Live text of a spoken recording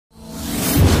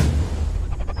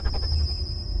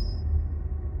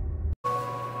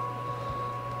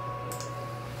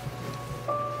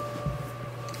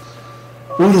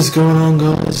What is going on,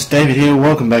 guys? David here,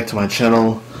 welcome back to my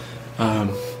channel.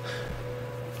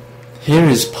 Here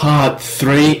is part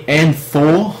 3 and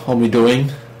 4 I'll be doing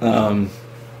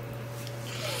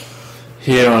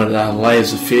here on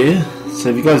Layers of Fear. So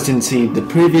if you guys didn't see the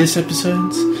previous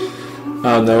episodes,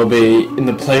 they will be in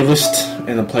the playlist,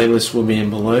 and the playlist will be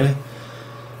in below.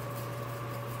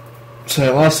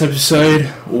 So last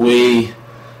episode we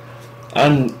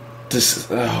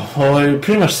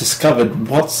pretty much discovered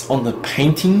what's on the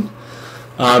painting.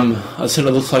 I said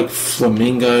it looks like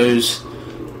flamingos,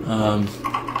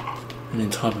 any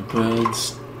type of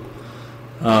birds,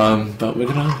 but we're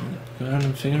gonna go ahead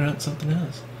and figure out something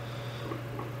else.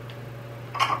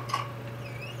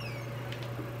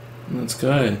 Let's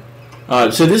go.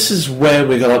 Alright, so this is where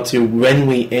we got up to when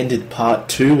we ended part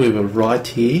 2. We were right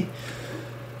here.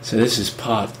 So this is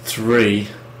part 3.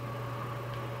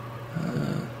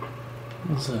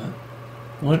 What's that?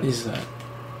 What is that?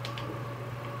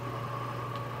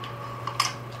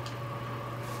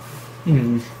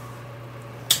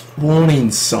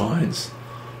 Warning signs.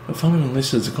 The following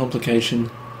list is a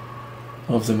complication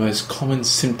of the most common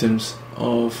symptoms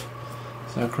of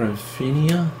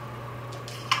sarcopenia.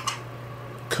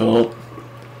 Cool.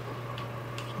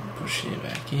 Push it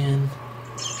back in.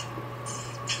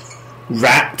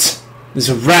 Rat! There's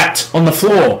a rat on the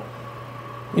floor!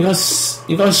 You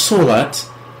guys saw that?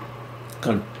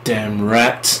 Goddamn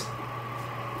rat.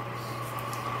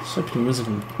 So he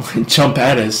wasn't going to jump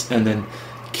at us and then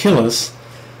kill us.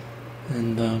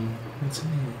 And, what's it?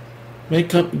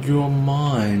 Make up your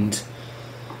mind.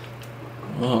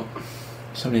 Well,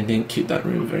 somebody didn't keep that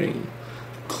room very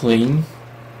clean.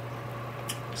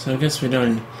 So I guess we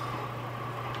don't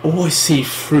always see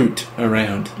fruit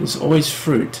around. There's always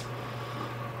fruit.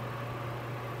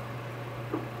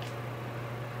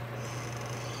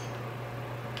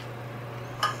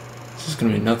 This is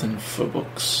going to be nothing for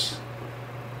books.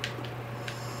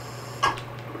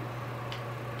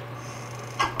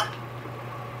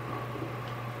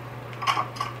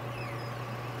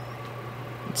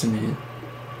 What's in here?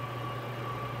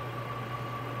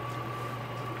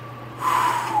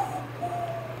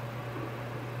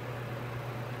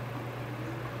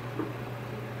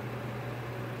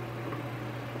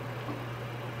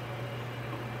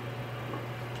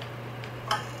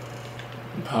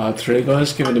 Part 3,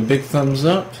 guys, give it a big thumbs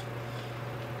up.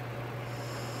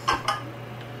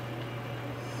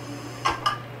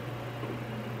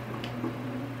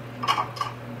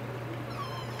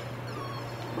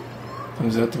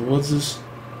 Comes out towards us.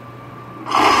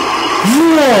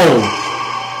 Whoa!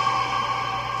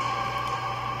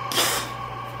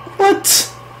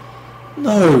 What?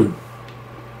 No.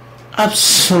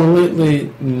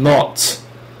 Absolutely not.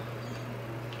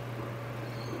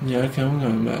 Yeah, okay, I'm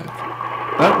going back.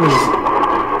 That was...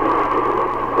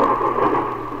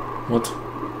 What?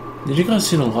 Did you guys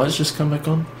see the lights just come back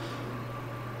on?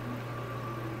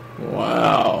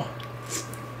 Wow.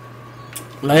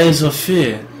 Layers of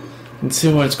Fear. You can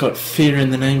see why it's got fear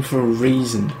in the name for a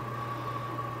reason.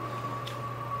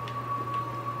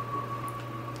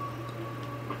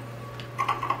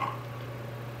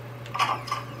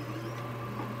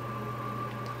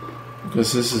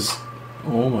 Because this is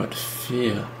all about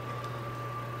fear.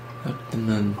 And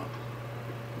then,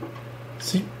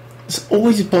 see, there's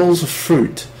always bowls of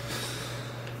fruit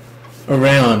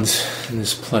around in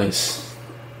this place.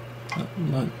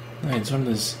 No, it's one of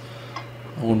those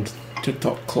old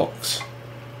TikTok clocks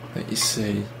that you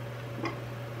see.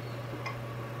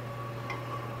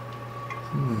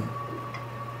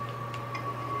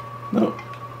 No.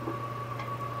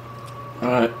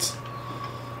 Alright.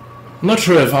 I'm not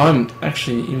sure if I'm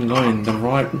actually even going the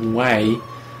right way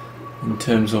in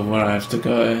terms of where I have to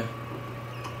go,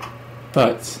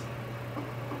 but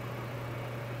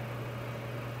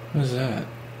what is that?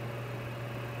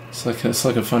 It's like a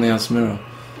funhouse mirror.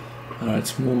 Alright,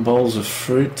 it's more bowls of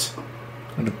fruit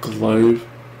and a globe.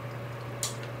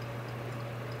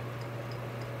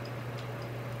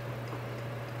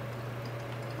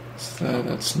 So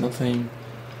that's nothing.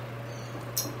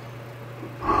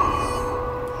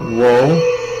 Whoa.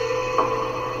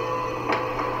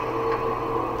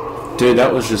 Dude,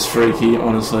 that was just freaky,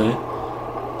 honestly.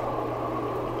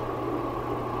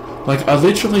 Like, I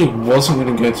literally wasn't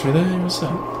going to go through there. What's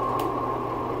that?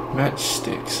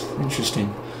 Matchsticks.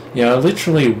 Interesting. Yeah, I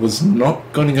literally was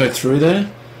not going to go through there.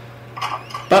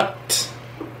 But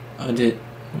I did.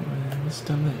 What's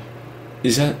down there?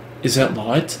 Is that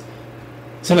light?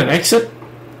 Is that an exit?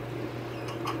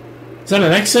 Is that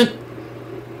an exit?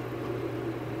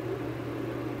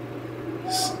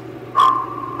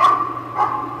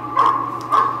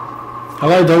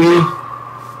 Hello, doggy.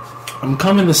 I'm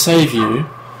coming to save you.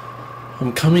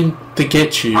 I'm coming to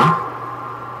get you.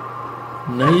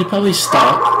 No, you're probably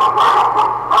stuck.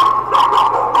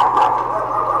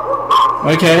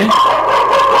 Okay.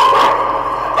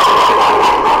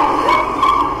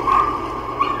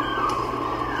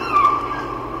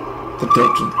 The door.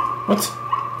 What?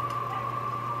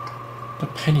 The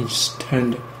penny just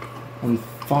turned on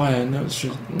fire. Now it's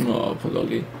just. Oh, poor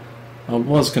doggy. I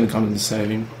was going to come in to save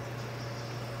him.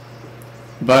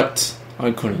 But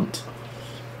I couldn't.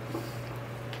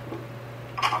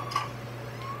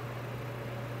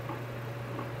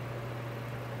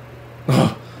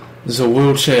 Oh, there's a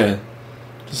wheelchair.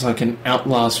 Just like an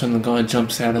Outlast when the guy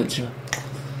jumps out at you.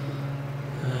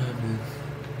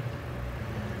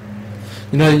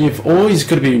 You know, you've always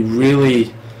got to be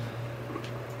really...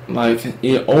 Like,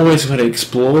 you always got to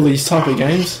explore these type of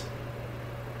games.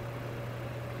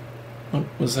 What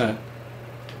was that?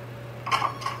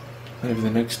 Over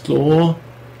the next door.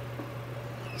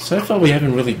 So far we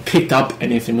haven't really picked up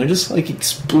anything. We're just like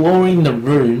exploring the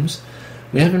rooms.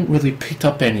 We haven't really picked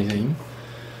up anything.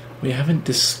 We haven't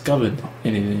discovered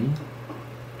anything.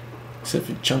 Except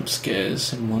for jump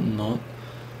scares and whatnot.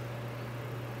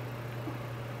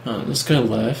 Let's go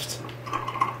left.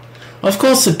 Of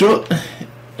course the door...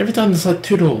 Every time there's like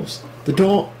two doors. The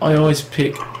door I always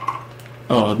pick...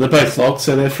 Oh, they're both locked,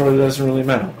 so therefore it doesn't really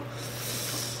matter.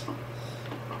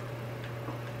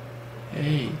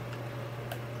 Hey.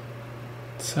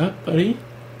 What's up, buddy?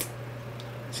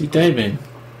 See Dave in?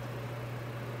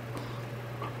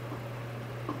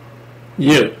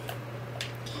 You.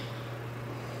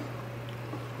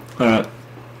 Alright.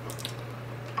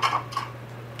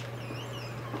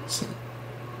 So,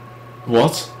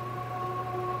 what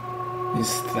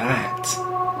is that?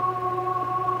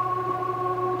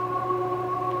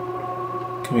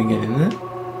 Can we get in there?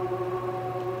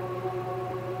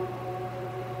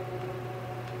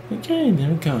 Okay, there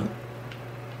we go.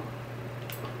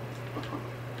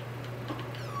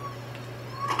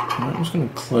 Alright, I'm just going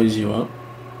to close you up.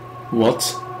 What?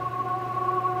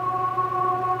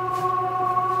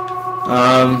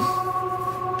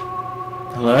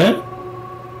 Hello?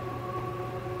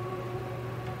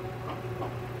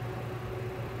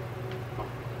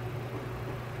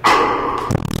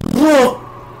 What?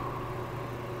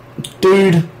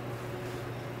 Dude,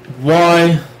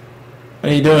 why are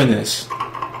you doing this?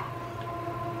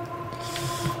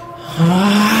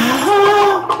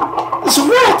 There's a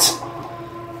rat!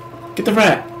 Get the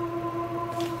rat.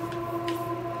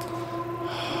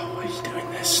 Why are you doing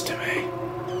this to me?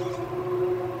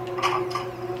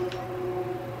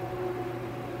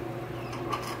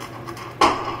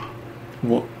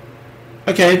 What?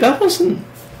 Okay, that wasn't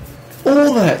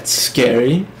all that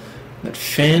scary. That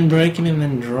fan breaking and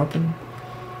then dropping.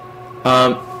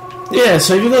 Yeah,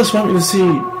 so if you guys want me to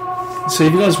see... So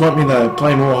if you guys want me to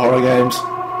play more horror games...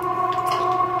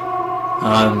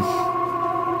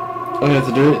 all you have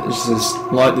to do is just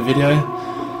like the video.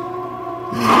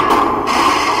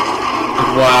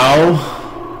 Wow.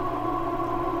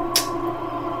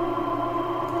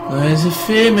 There's a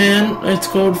fear, man. It's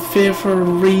called fear for a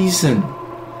reason.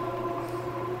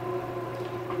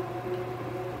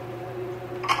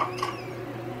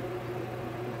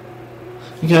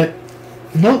 Okay,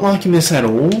 not liking this at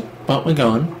all, but we're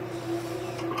going.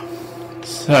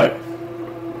 So,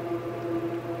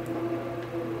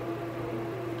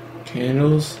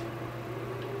 candles.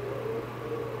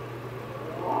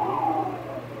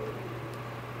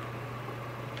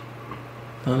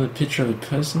 Another picture of a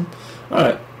person.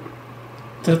 Alright,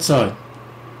 that side.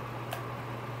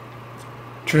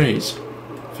 Trees.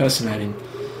 Fascinating.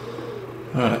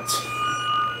 Alright.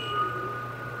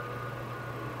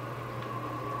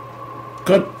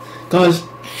 God, guys,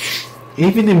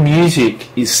 even the music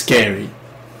is scary.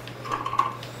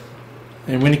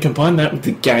 And when you combine that with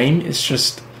the game, it's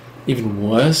just even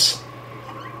worse.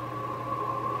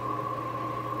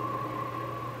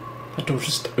 That door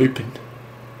just opened.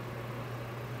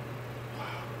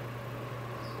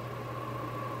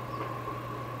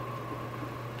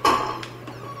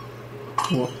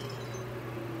 What?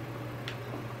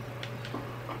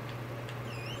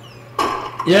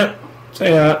 Yep, see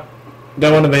ya.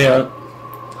 Don't want to be here.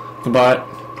 Goodbye.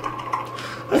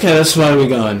 Okay, that's where we're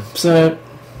going. So,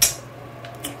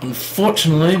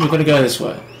 unfortunately, we've got to go this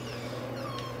way.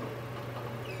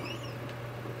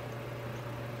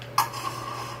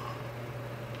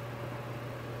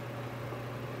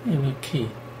 Yeah, we're key.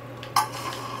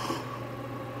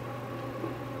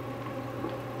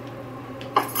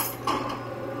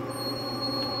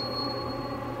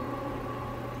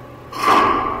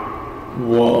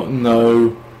 What?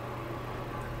 No.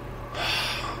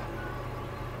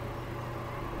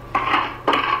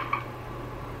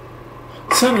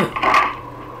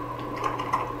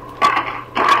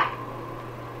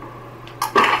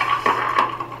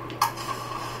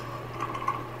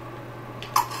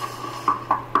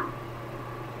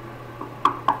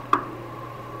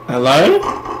 Hello?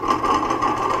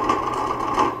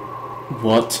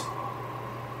 What?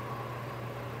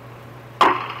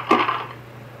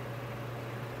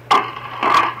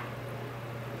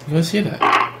 You guys hear that?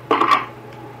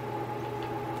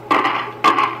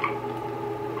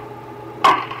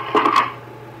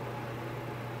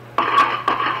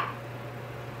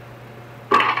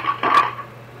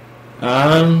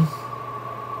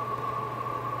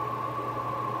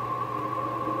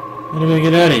 How do we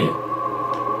get out of here?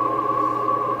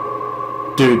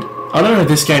 Dude, I don't know if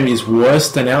this game is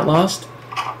worse than Outlast,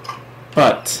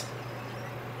 but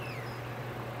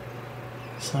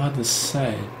it's hard to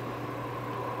say.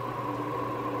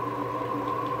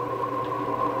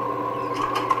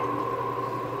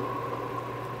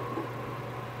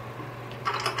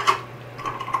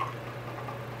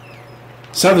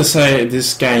 It's hard to say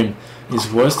this game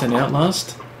is worse than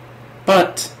Outlast,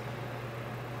 but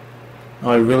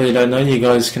I really don't know. You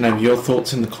guys can have your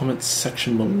thoughts in the comments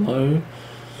section below,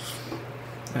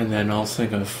 and then I'll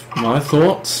think of my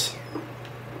thoughts,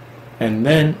 and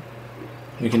then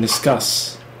we can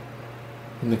discuss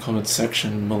in the comments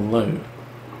section below.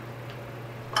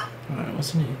 Alright,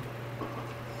 what's in here?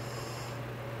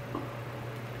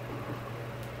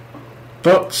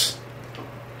 Box.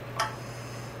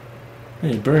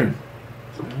 Hey, broom.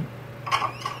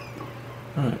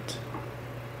 Alright.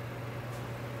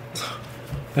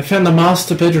 I found the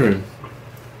master bedroom.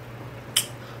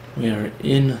 We are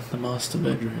in the master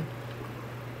bedroom.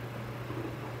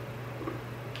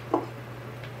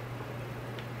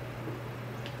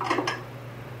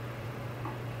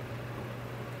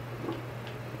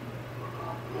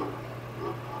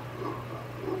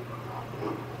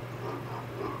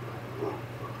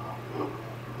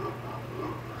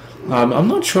 I'm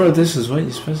not sure if this is what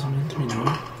you're supposed to meant to be doing.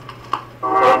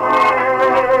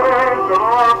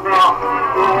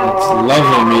 It's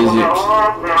lovely music. It's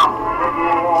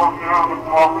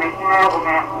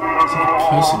like a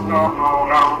person now.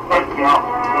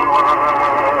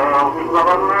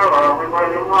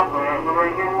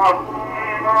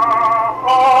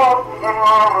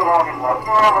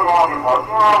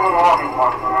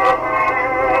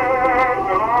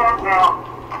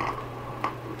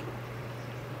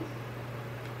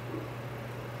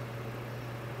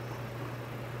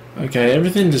 Okay,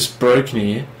 everything just broken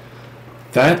here.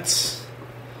 That's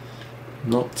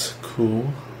not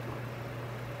cool.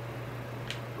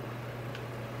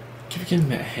 Keep getting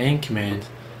that hand command.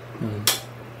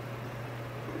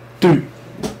 Dude,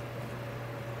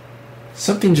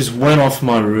 something just went off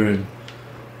my room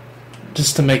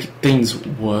just to make things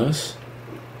worse.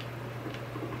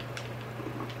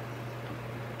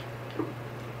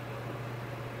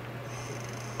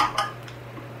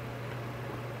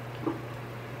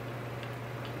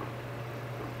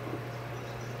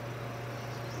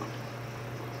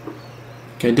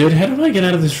 Okay, dude, how do I get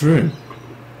out of this room?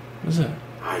 What's that?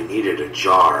 I needed a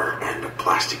jar and a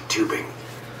plastic tubing.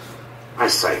 I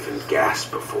siphoned gas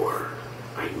before.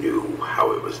 I knew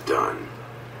how it was done.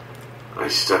 I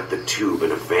stuck the tube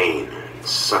in a vein and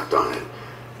sucked on it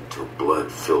until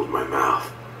blood filled my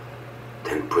mouth.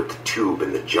 Then put the tube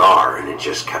in the jar and it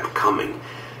just kept coming.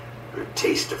 The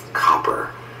taste of copper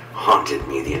haunted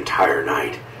me the entire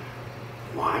night.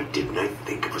 Why didn't I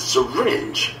think of a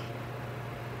syringe?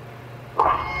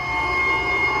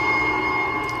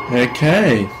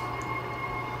 Okay.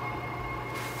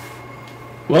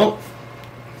 Well,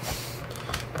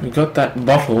 we got that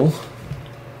bottle.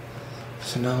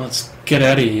 So now let's get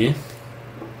out of here.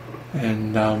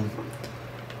 And,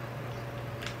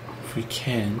 if we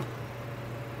can.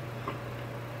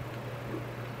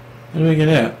 How do we get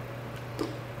out?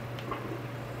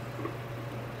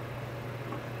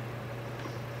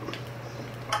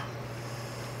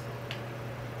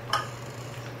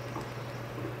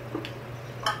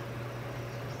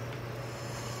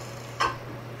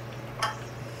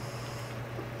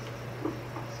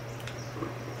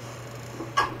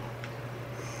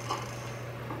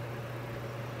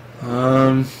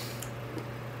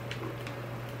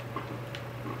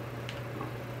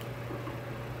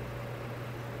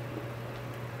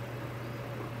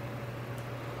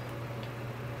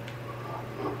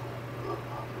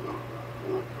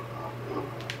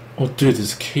 Oh, dude,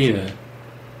 there's a key there.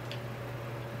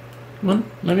 Come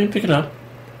on, let me pick it up.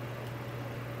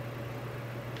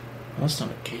 Oh, that's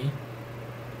not a key.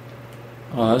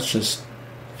 Oh, that's just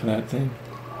for that thing.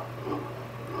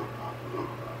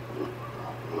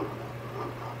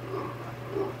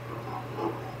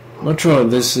 Not sure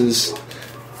this is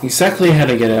exactly how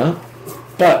to get out,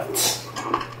 but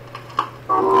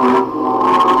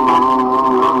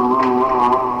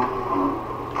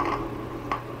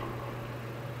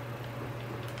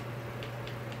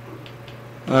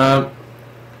I'm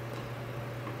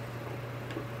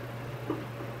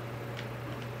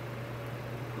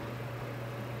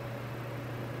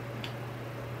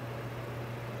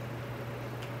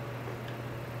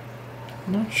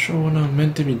not sure what I'm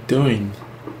meant to be doing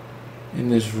in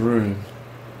this room.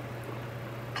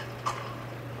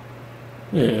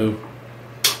 Ew.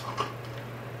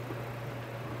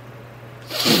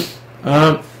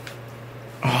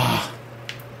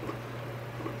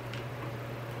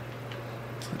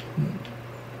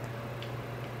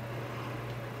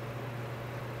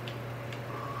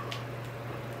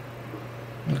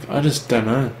 Look, I just don't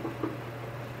know.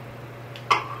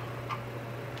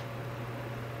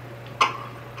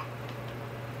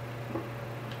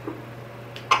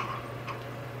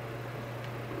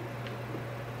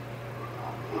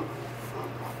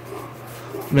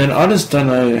 Man, I just don't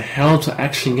know how to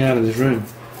actually get out of this room,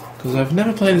 because I've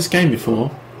never played this game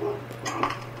before.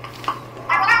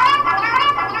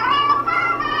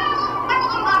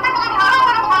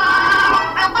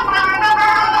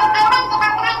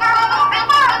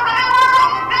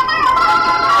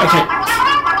 Okay.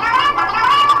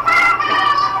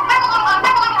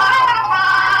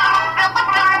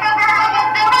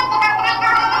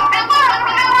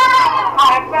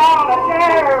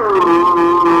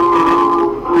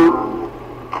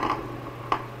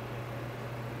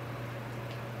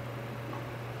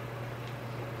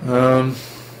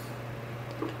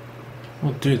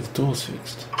 Well, dude, the door's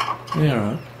fixed. Yeah,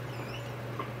 alright.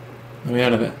 Let me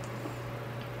out of it.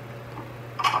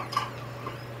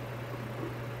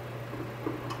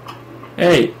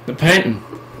 Hey, the painting.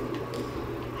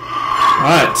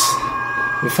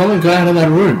 Right. We finally got out of that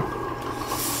room.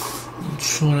 Not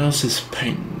sure what else this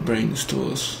painting brings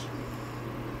to us.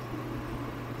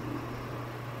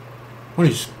 What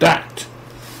is that?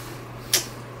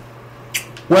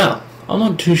 Well, I'm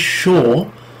not too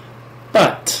sure,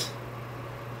 but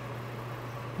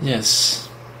yes,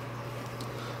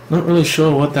 not really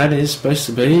sure what that is supposed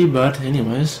to be, but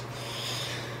anyways.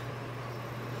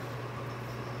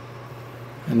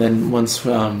 And then once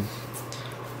pretty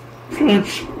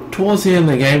much towards the end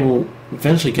of the game, we'll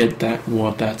eventually get that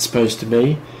what that's supposed to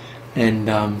be, and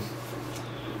then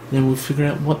we'll figure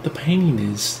out what the painting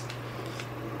is.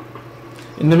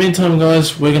 In the meantime,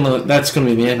 guys, that's gonna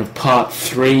be the end of part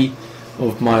 3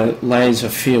 of my Layers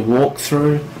of Fear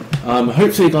walkthrough.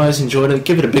 Hopefully you guys enjoyed it.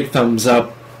 Give it a big thumbs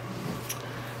up.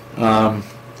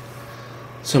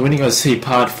 So when you guys see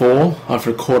part 4, I've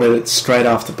recorded it straight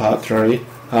after part 3.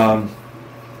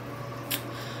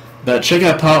 But check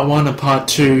out part 1 and part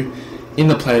 2 in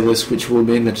the playlist, which will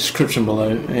be in the description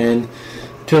below. And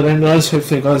till then, guys,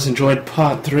 hopefully you guys enjoyed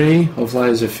part 3 of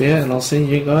Layers of Fear, and I'll see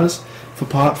you guys for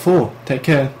part 4. Take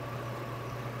care.